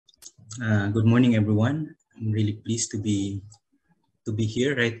Good morning, everyone. I'm really pleased to be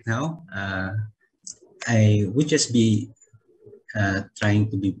here right now. I would just be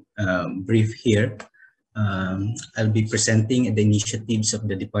trying to be brief here. I'll be presenting the initiatives of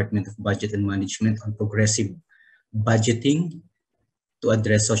the Department of Budget and Management on progressive budgeting to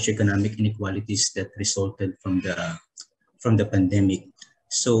address socioeconomic inequalities that resulted from the pandemic.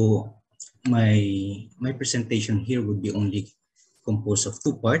 So my presentation here would be only composed of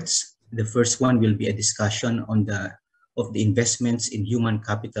two parts. The first one will be a discussion on the investments in human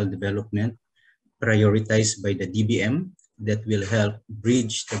capital development prioritized by the DBM that will help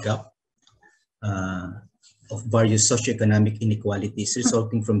bridge the gap uh, of various socioeconomic inequalities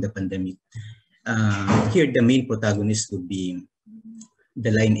resulting from the pandemic. Here, the main protagonist would be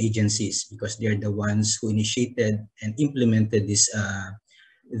the line agencies because they're the ones who initiated and implemented these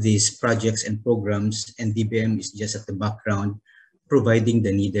projects and programs, and DBM is just at the background providing the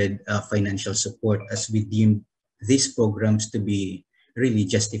needed financial support as we deem these programs to be really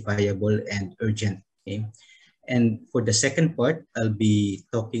justifiable and urgent. Okay? And for the second part, I'll be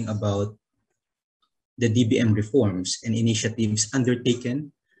talking about the DBM reforms and initiatives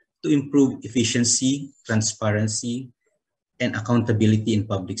undertaken to improve efficiency, transparency, and accountability in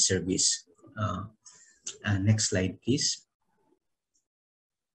public service. Next slide, please.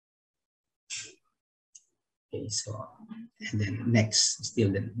 Okay, so, and then next,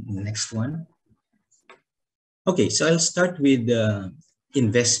 still the next one. Okay, so I'll start with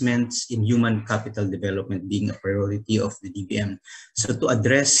investments in human capital development being a priority of the DBM. So to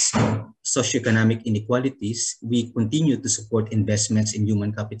address socioeconomic inequalities, we continue to support investments in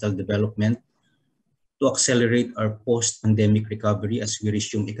human capital development to accelerate our post-pandemic recovery as we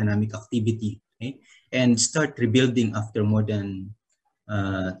resume economic activity, okay, and start rebuilding after more than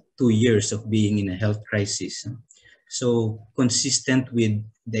 2 years of being in a health crisis. So consistent with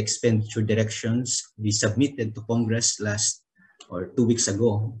the expenditure directions we submitted to Congress 2 weeks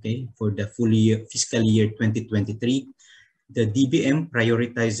ago, okay, for the fiscal year 2023, the DBM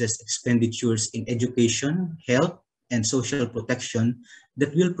prioritizes expenditures in education, health, and social protection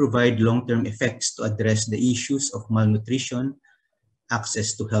that will provide long-term effects to address the issues of malnutrition,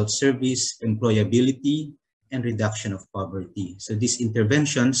 access to health service, employability, and reduction of poverty. So these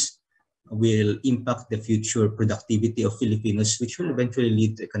interventions will impact the future productivity of Filipinos, which will eventually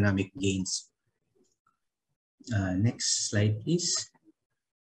lead to economic gains. Next slide, please.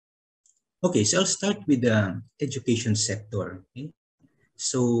 Okay, so I'll start with the education sector. Okay?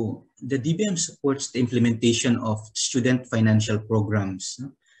 So the DBM supports the implementation of student financial programs,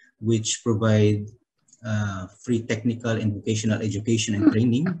 which provide free technical and vocational education and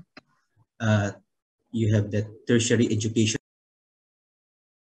training. You have the tertiary education.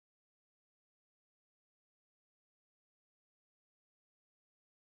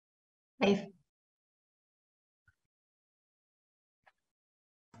 I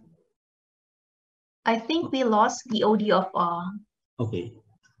think we lost the audio of Okay.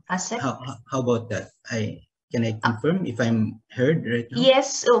 Asep. How about that? Can I confirm if I'm heard right now?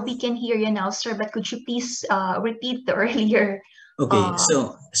 Yes, we can hear you now, sir. But could you please repeat the earlier? Okay,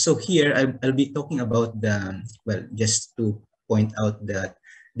 so here I'll be talking about just to point out that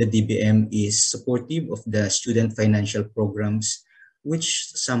the DBM is supportive of the student financial programs,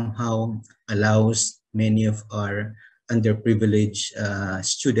 which somehow allows many of our underprivileged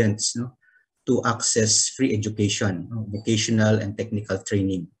students, to access free education, vocational and technical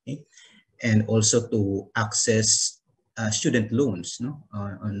training, okay? And also to access student loans,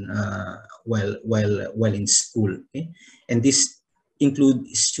 while in school, okay? And this include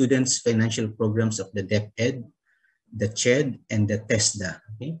students' financial programs of the DepEd, the CHED, and the TESDA,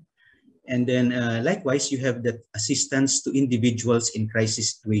 okay? And then likewise, you have the assistance to individuals in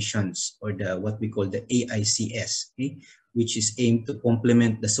crisis situations, or what we call the AICS, okay? Which is aimed to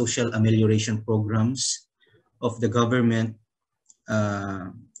complement the social amelioration programs of the government.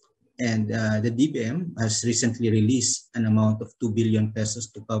 The DBM has recently released an amount of 2 billion pesos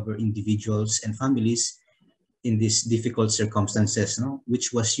to cover individuals and families in these difficult circumstances,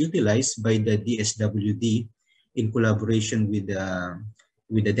 which was utilized by the DSWD in collaboration with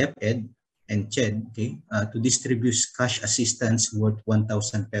the DepEd and CHED, okay, to distribute cash assistance worth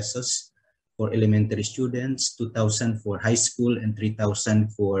 1,000 pesos for elementary students, 2,000 for high school, and 3,000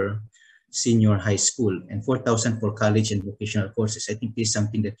 for senior high school, and 4,000 for college and vocational courses. I think this is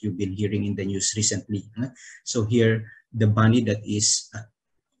something that you've been hearing in the news recently. So here, the money that is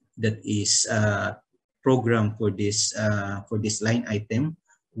programmed for this line item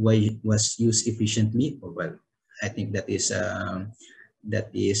was used efficiently. Or well, I think that is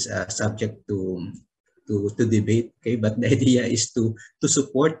subject to to debate, okay, but the idea is to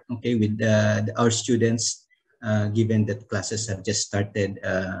support, okay, with our students, given that classes have just started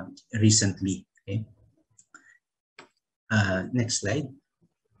recently. Okay. Next slide.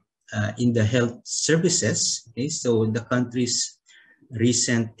 In the health services, okay, so the country's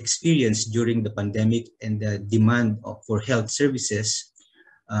recent experience during the pandemic and the demand for health services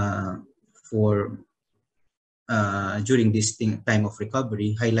uh, for during this time of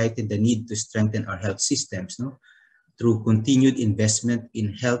recovery highlighted the need to strengthen our health systems, no, through continued investment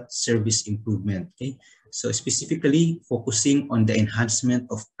in health service improvement. Okay, so specifically focusing on the enhancement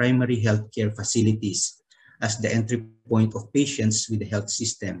of primary healthcare facilities as the entry point of patients with the health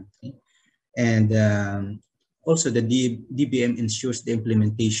system. Okay? And also the DBM ensures the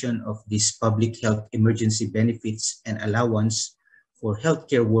implementation of these public health emergency benefits and allowance for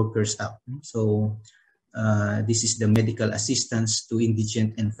healthcare workers act. So this is the medical assistance to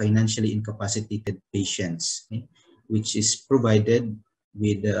indigent and financially incapacitated patients, okay, which is provided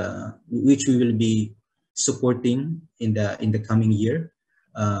with which we will be supporting in the coming year,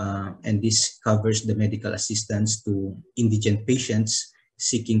 and this covers the medical assistance to indigent patients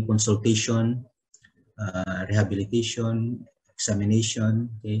seeking consultation, rehabilitation, examination,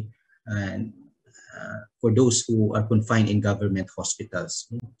 okay, and for those who are confined in government hospitals.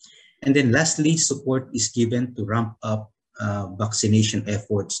 Okay? And then lastly, support is given to ramp up vaccination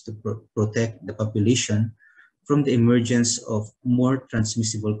efforts to protect the population from the emergence of more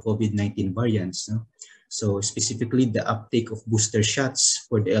transmissible COVID-19 variants. No? So specifically the uptake of booster shots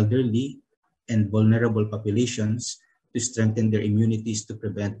for the elderly and vulnerable populations to strengthen their immunities to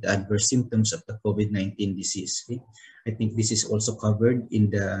prevent the adverse symptoms of the COVID-19 disease. Okay? I think this is also covered in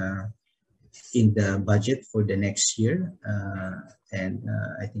the budget for the next year, and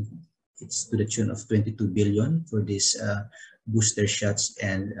I think it's to the tune of 22 billion for these booster shots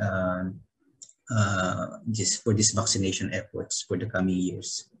and just for these vaccination efforts for the coming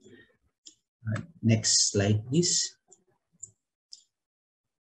years. Next slide, please.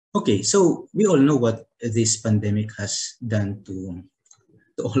 Okay, so we all know what this pandemic has done to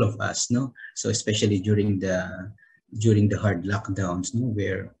all of us, no? So especially during the hard lockdowns, no,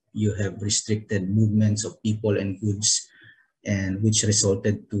 where you have restricted movements of people and goods, and which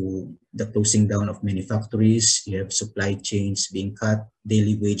resulted to the closing down of many factories. You have supply chains being cut,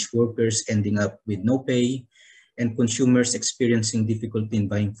 daily wage workers ending up with no pay, and consumers experiencing difficulty in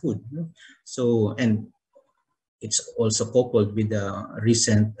buying food. So, and it's also coupled with the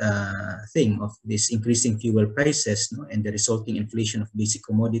recent thing of this increasing fuel prices, no, and the resulting inflation of basic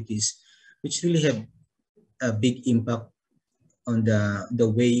commodities, which really have a big impact on the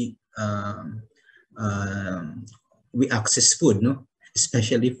way we access food, no,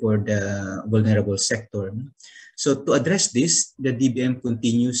 especially for the vulnerable sector. So to address this, the DBM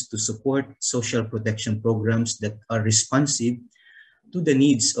continues to support social protection programs that are responsive to the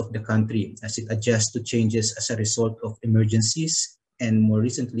needs of the country as it adjusts to changes as a result of emergencies and more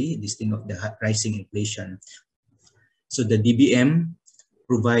recently, this thing of the rising inflation. So the DBM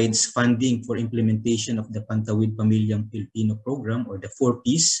provides funding for implementation of the Pantawid Pamilyang Pilipino program, or the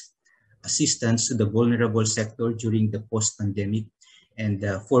 4Ps, assistance to the vulnerable sector during the post-pandemic. And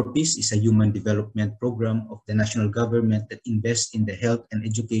the 4Ps is a human development program of the national government that invests in the health and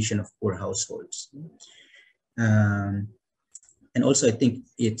education of poor households. And also, I think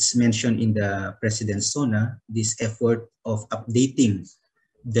it's mentioned in the President's SONA, this effort of updating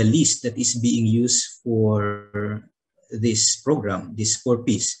the list that is being used for this program, this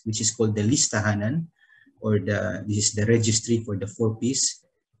 4Ps, which is called the Listahanan, or this is the registry for the 4Ps.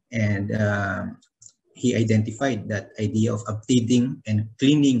 And he identified that idea of updating and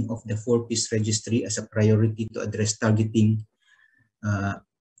cleaning of the 4Ps registry as a priority to address targeting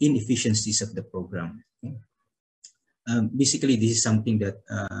inefficiencies of the program. Okay. Basically, this is something that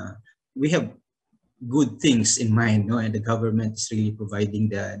we have good things in mind, no? And the government is really providing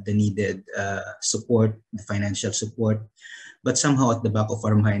the needed support, the financial support. But somehow at the back of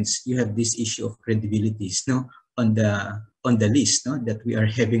our minds, you have this issue of credibilities, no, on the list, no, that we are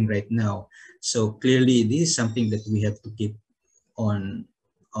having right now. So clearly, this is something that we have to keep on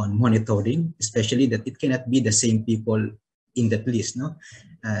monitoring, especially that it cannot be the same people in that list, no.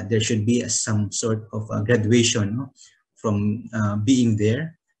 There should be some sort of a graduation, no, from being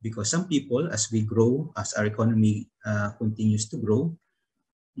there, because some people, as we grow, as our economy continues to grow,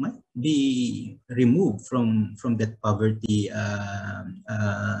 might be removed from that poverty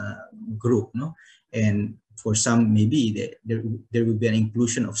group, no. And for some, maybe there will be an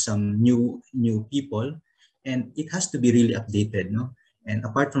inclusion of some new people, and it has to be really updated, no. And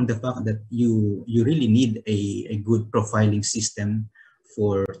apart from the fact that you really need a good profiling system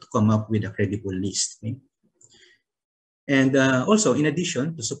to come up with a credible list. Okay? And also, in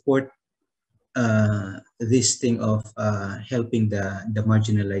addition, to support this thing of helping the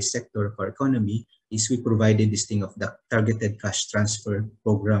marginalized sector of our economy, is we provided this thing of the targeted cash transfer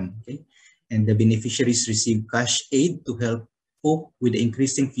program. Okay? And the beneficiaries receive cash aid to help cope with the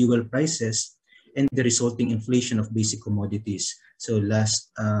increasing fuel prices and the resulting inflation of basic commodities. So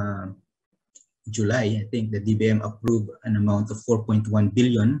last July, I think the DBM approved an amount of 4.1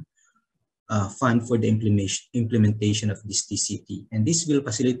 billion fund for the implementation of this TCT. And this will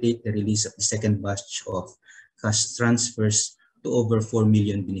facilitate the release of the second batch of cash transfers to over 4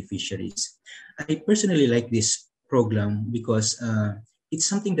 million beneficiaries. I personally like this program because it's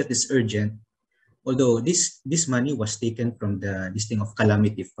something that is urgent, although this money was taken from this thing of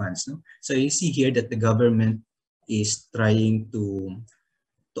calamity funds. No? So you see here that the government is trying to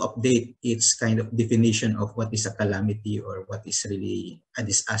update its kind of definition of what is a calamity or what is really a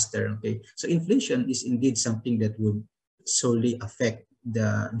disaster. Okay, so inflation is indeed something that would solely affect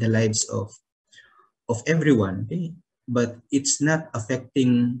the lives of everyone. Okay, but it's not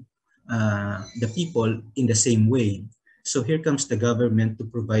affecting the people in the same way. So here comes the government to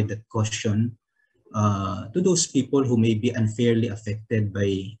provide that caution to those people who may be unfairly affected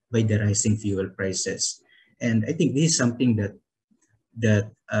by the rising fuel prices. And I think this is something that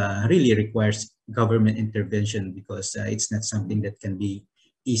really requires government intervention, because it's not something that can be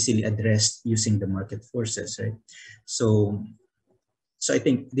easily addressed using the market forces, right? So I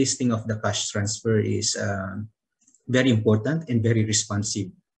think this thing of the cash transfer is very important and very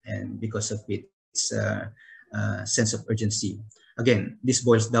responsive, and because of its sense of urgency. Again, this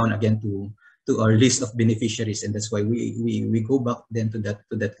boils down again to our list of beneficiaries, and that's why we go back then to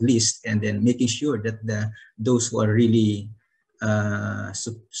that list, and then making sure that those who are really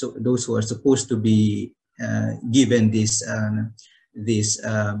so those who are supposed to be given these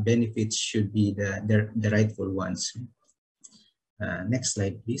benefits should be the rightful ones. Next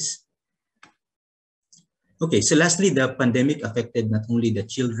slide, please. Okay, so lastly, the pandemic affected not only the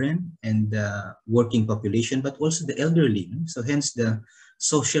children and the working population, but also the elderly. So hence the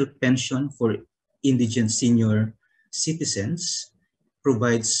social pension for indigent senior citizens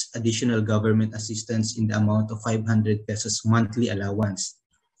provides additional government assistance in the amount of 500 pesos monthly allowance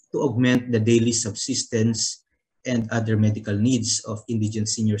to augment the daily subsistence and other medical needs of indigent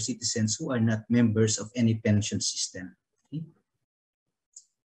senior citizens who are not members of any pension system. Okay.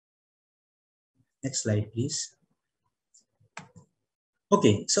 Next slide, please.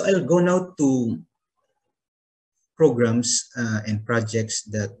 Okay, so I'll go now to programs and projects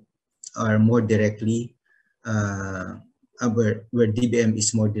that are more directly where DBM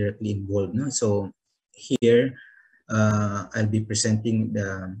is more directly involved. No? So here I'll be presenting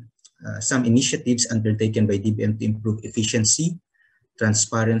some initiatives undertaken by DBM to improve efficiency,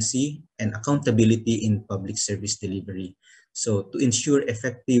 transparency, and accountability in public service delivery. So to ensure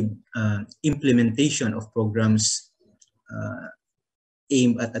effective implementation of programs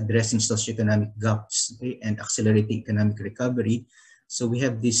aimed at addressing socioeconomic gaps, okay, and accelerating economic recovery. So we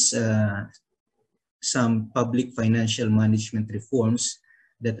have this some public financial management reforms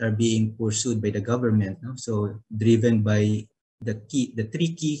that are being pursued by the government. No? So driven by the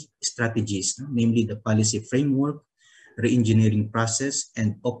three key strategies, no? Namely the policy framework, re-engineering process,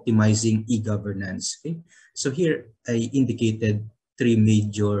 and optimizing e-governance. Okay? So here I indicated three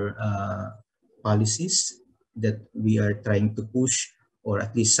major policies that we are trying to push, or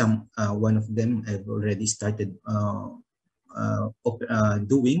at least one of them I've already started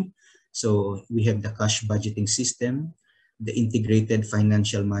doing. So we have the cash budgeting system, the integrated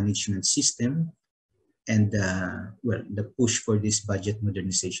financial management system, and well, the push for this budget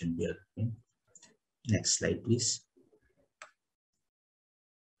modernization bill. Okay. Next slide, please.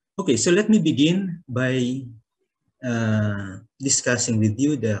 Okay, so let me begin by discussing with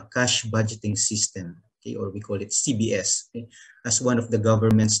you the cash budgeting system, okay, or we call it CBS, okay, as one of the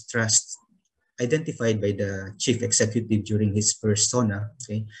government's trusts identified by the chief executive during his first SONA.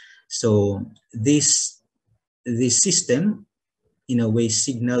 Okay, so this system, in a way,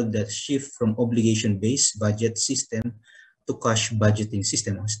 signaled the shift from obligation-based budget system to cash budgeting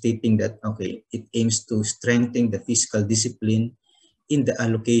system, stating that okay, it aims to strengthen the fiscal discipline in the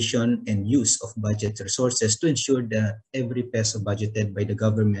allocation and use of budget resources to ensure that every peso budgeted by the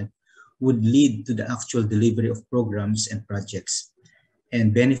government would lead to the actual delivery of programs and projects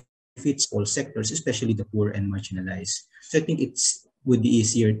and benefits all sectors, especially the poor and marginalized. So I think it would be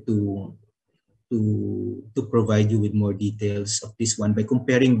easier to provide you with more details of this one by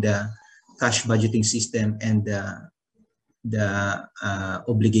comparing the cash budgeting system and the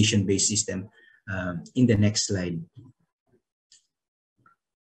obligation-based system in the next slide.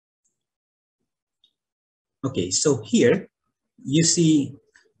 Okay, so here you see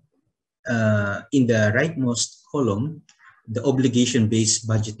in the rightmost column, the obligation-based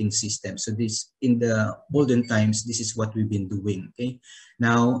budgeting system. So this, in the olden times, this is what we've been doing, okay?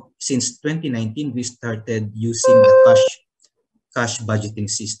 Now, since 2019, we started using the cash budgeting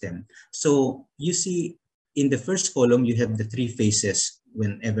system. So you see in the first column, you have the three phases.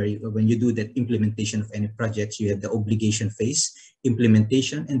 When you do that implementation of any projects, you have the obligation phase,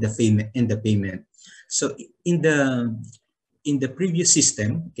 implementation, and the payment. So in the previous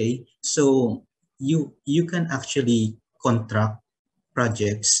system, okay, so you can actually contract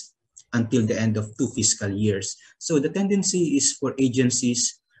projects until the end of 2 fiscal years. So the tendency is for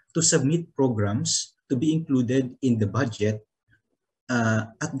agencies to submit programs to be included in the budget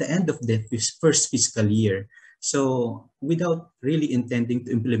at the end of the first fiscal year. So without really intending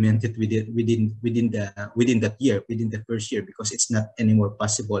to implement it within that year, within the first year, because it's not anymore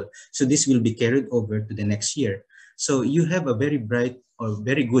possible. So this will be carried over to the next year. So you have a very bright or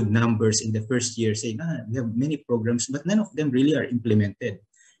very good numbers in the first year saying, we have many programs, but none of them really are implemented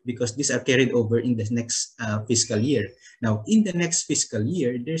because these are carried over in the next fiscal year. Now, in the next fiscal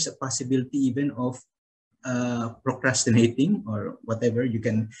year, there's a possibility even of procrastinating or whatever. You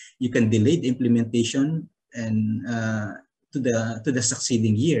can delay the implementation and to the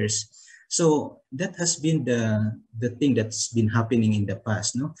succeeding years. So that has been the thing that's been happening in the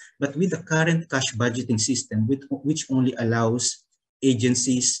past, no? But with the current cash budgeting system, which only allows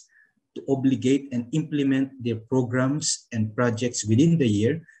agencies to obligate and implement their programs and projects within the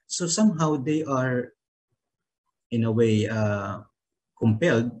year, so somehow they are in a way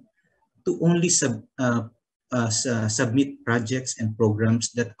compelled to only submit projects and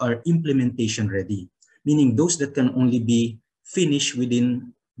programs that are implementation ready, meaning those that can only be finished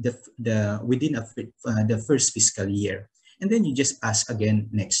within the first fiscal year, and then you just ask again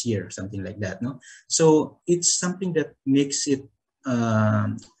next year, something like that. No, so it's something that makes it.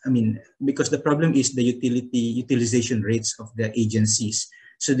 I mean, because the problem is the utilization rates of the agencies.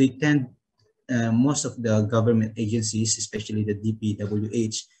 So they tend most of the government agencies, especially the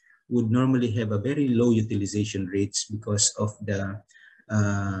DPWH, would normally have a very low utilization rates because of the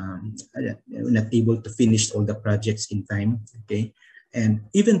not able to finish all the projects in time. Okay, and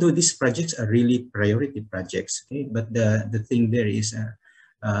even though these projects are really priority projects, okay, but the thing there is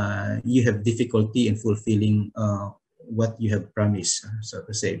you have difficulty in fulfilling what you have promised, so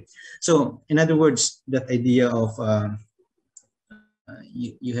to say. So in other words, that idea of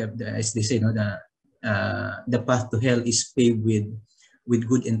you have the, as they say, no, the path to hell is paved with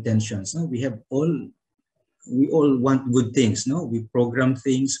good intentions. No, we all want good things. No, we program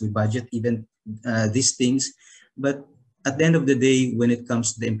things, we budget even these things, but at the end of the day, when it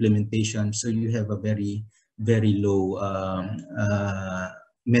comes to the implementation, so you have a very low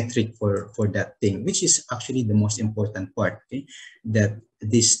metric for that thing, which is actually the most important part. Okay, that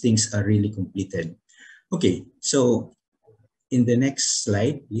these things are really completed. Okay, so in the next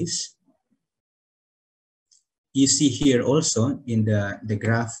slide, please. You see here also in the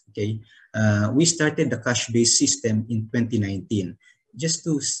graph, okay, we started the cash-based system in 2019. Just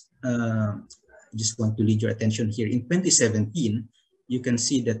want to lead your attention here. In 2017, you can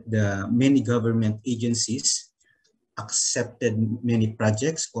see that the many government agencies accepted many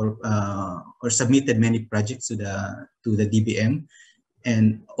projects or submitted many projects to the DBM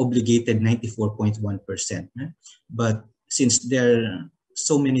and obligated 94.1%. But since there are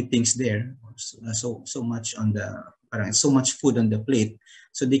so many things there, so much on the so much food on the plate,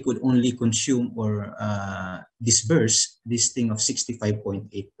 so they could only consume or disburse this thing of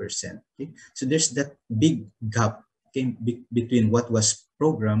 65.8%. Okay? So there's that big gap, okay, between what was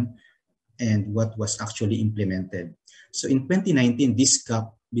programmed and what was actually implemented. So in 2019, this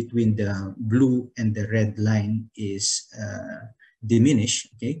gap between the blue and the red line is diminished.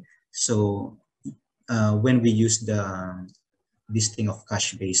 Okay, so when we use this thing of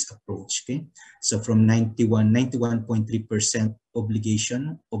cash-based approach, okay, so from 91.3%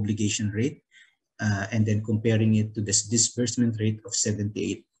 obligation rate, and then comparing it to this disbursement rate of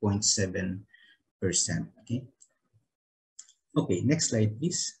 78.7%. Okay. Okay, next slide,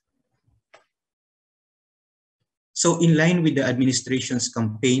 please. So in line with the administration's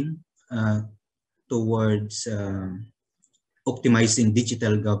campaign towards optimizing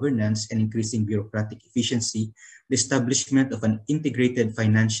digital governance and increasing bureaucratic efficiency, the establishment of an integrated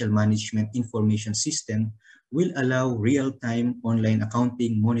financial management information system will allow real-time online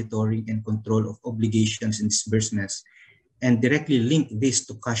accounting, monitoring, and control of obligations and disbursements, and directly link this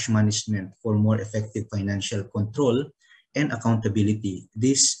to cash management for more effective financial control and accountability.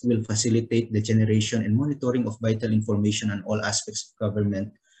 This will facilitate the generation and monitoring of vital information on all aspects of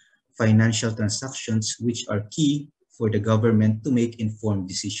government financial transactions, which are key for the government to make informed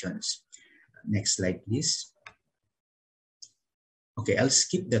decisions. Next slide, please. Okay, I'll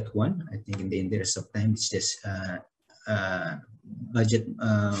skip that one. I think in the interest of time, it's just budget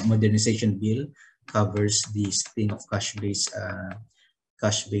modernization bill covers this thing of cash-based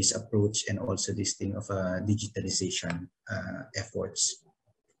approach and also this thing of digitalization efforts.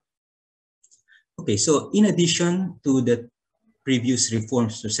 Okay, so in addition to the previous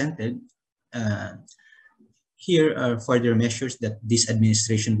reforms presented, here are further measures that this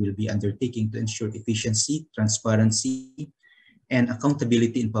administration will be undertaking to ensure efficiency, transparency, and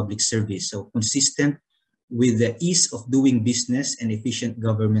accountability in public service. So consistent with the Ease of Doing Business and Efficient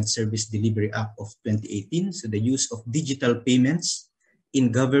Government Service Delivery Act of 2018, so the use of digital payments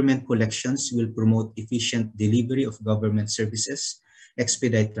in government collections will promote efficient delivery of government services,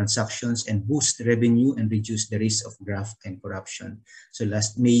 expedite transactions, and boost revenue and reduce the risk of graft and corruption. So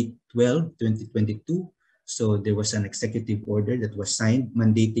last May 12, 2022, so there was an executive order that was signed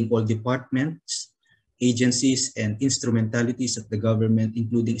mandating all departments, agencies, and instrumentalities of the government,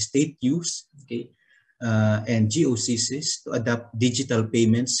 including state use, okay, and GOCCs, to adopt digital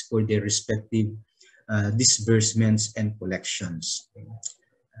payments for their respective disbursements and collections.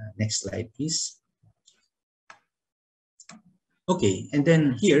 Next slide, please. Okay, and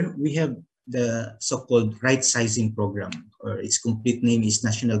then here we have the so-called right-sizing program, or its complete name is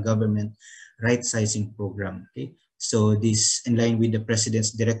National Government Right-Sizing Program. Okay, so this in line with the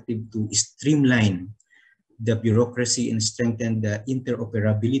President's directive to streamline the bureaucracy and strengthen the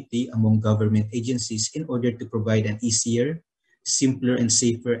interoperability among government agencies in order to provide an easier, simpler, and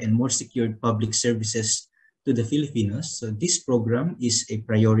safer and more secured public services to the Filipinos. So this program is a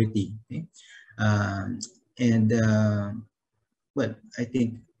priority. Okay? Well, I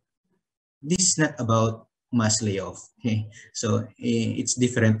think this is not about mass layoff. Okay? So it's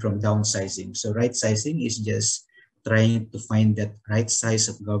different from downsizing. So right sizing is just trying to find that right size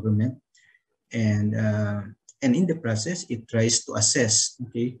of government, and in the process, it tries to assess,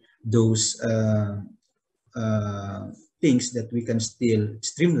 okay, those things that we can still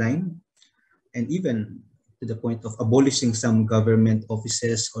streamline, and even to the point of abolishing some government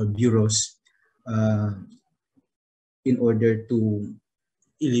offices or bureaus in order to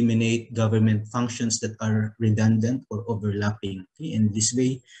eliminate government functions that are redundant or overlapping. Okay? In this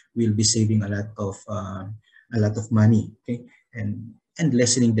way, we'll be saving a lot of money, okay, and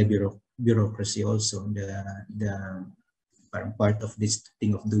lessening the bureaucracy also, the part of this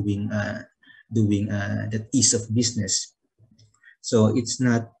thing of doing that ease of business. So it's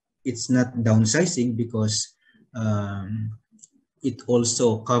not downsizing, because it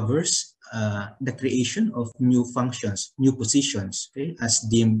also covers the creation of new functions, new positions, okay, as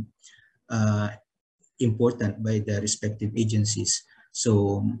deemed important by the respective agencies.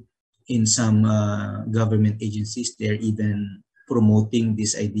 So in some government agencies, they're even promoting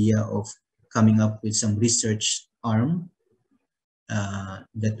this idea of coming up with some research arm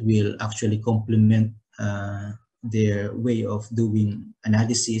that will actually complement their way of doing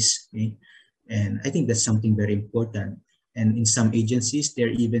analysis. Okay? And I think that's something very important. And in some agencies,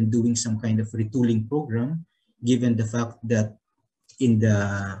 they're even doing some kind of retooling program, given the fact that in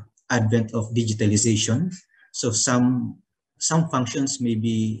the advent of digitalization, so some functions may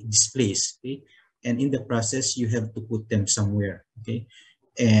be displaced, okay? And in the process, you have to put them somewhere, okay?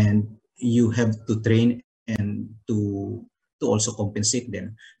 And you have to train and to also compensate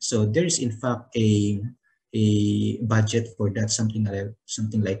them. So there is in fact a budget for that, something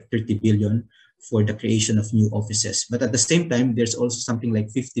like 30 billion for the creation of new offices. But at the same time, there's also something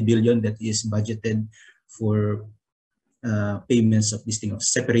like 50 billion that is budgeted for payments of this thing of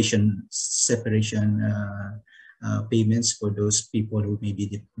separation payments for those people who may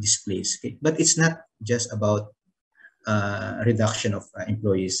be displaced. Okay? But it's not just about reduction of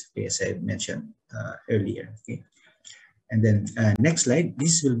employees, okay, as I mentioned earlier. Okay? And then next slide,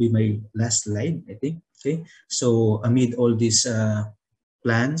 this will be my last slide, I think. Okay, so amid all these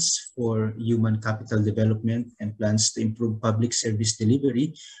plans for human capital development and plans to improve public service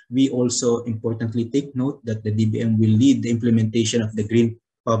delivery, we also importantly take note that the DBM will lead the implementation of the Green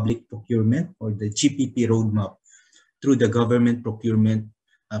Public Procurement, or the GPP roadmap, through the Government Procurement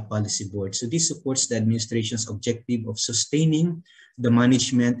Policy Board. So this supports the administration's objective of sustaining the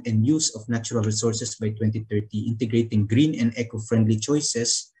management and use of natural resources by 2030, integrating green and eco-friendly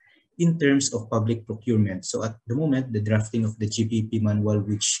choices in terms of public procurement. So at the moment, the drafting of the GPP manual,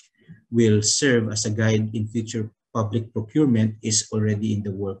 which will serve as a guide in future public procurement, is already in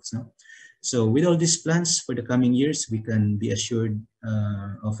the works. No? So with all these plans for the coming years, we can be assured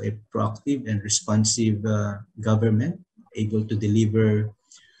of a proactive and responsive government, able to deliver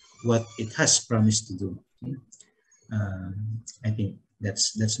what it has promised to do. Okay? I think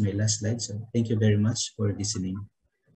that's my last slide. So thank you very much for listening.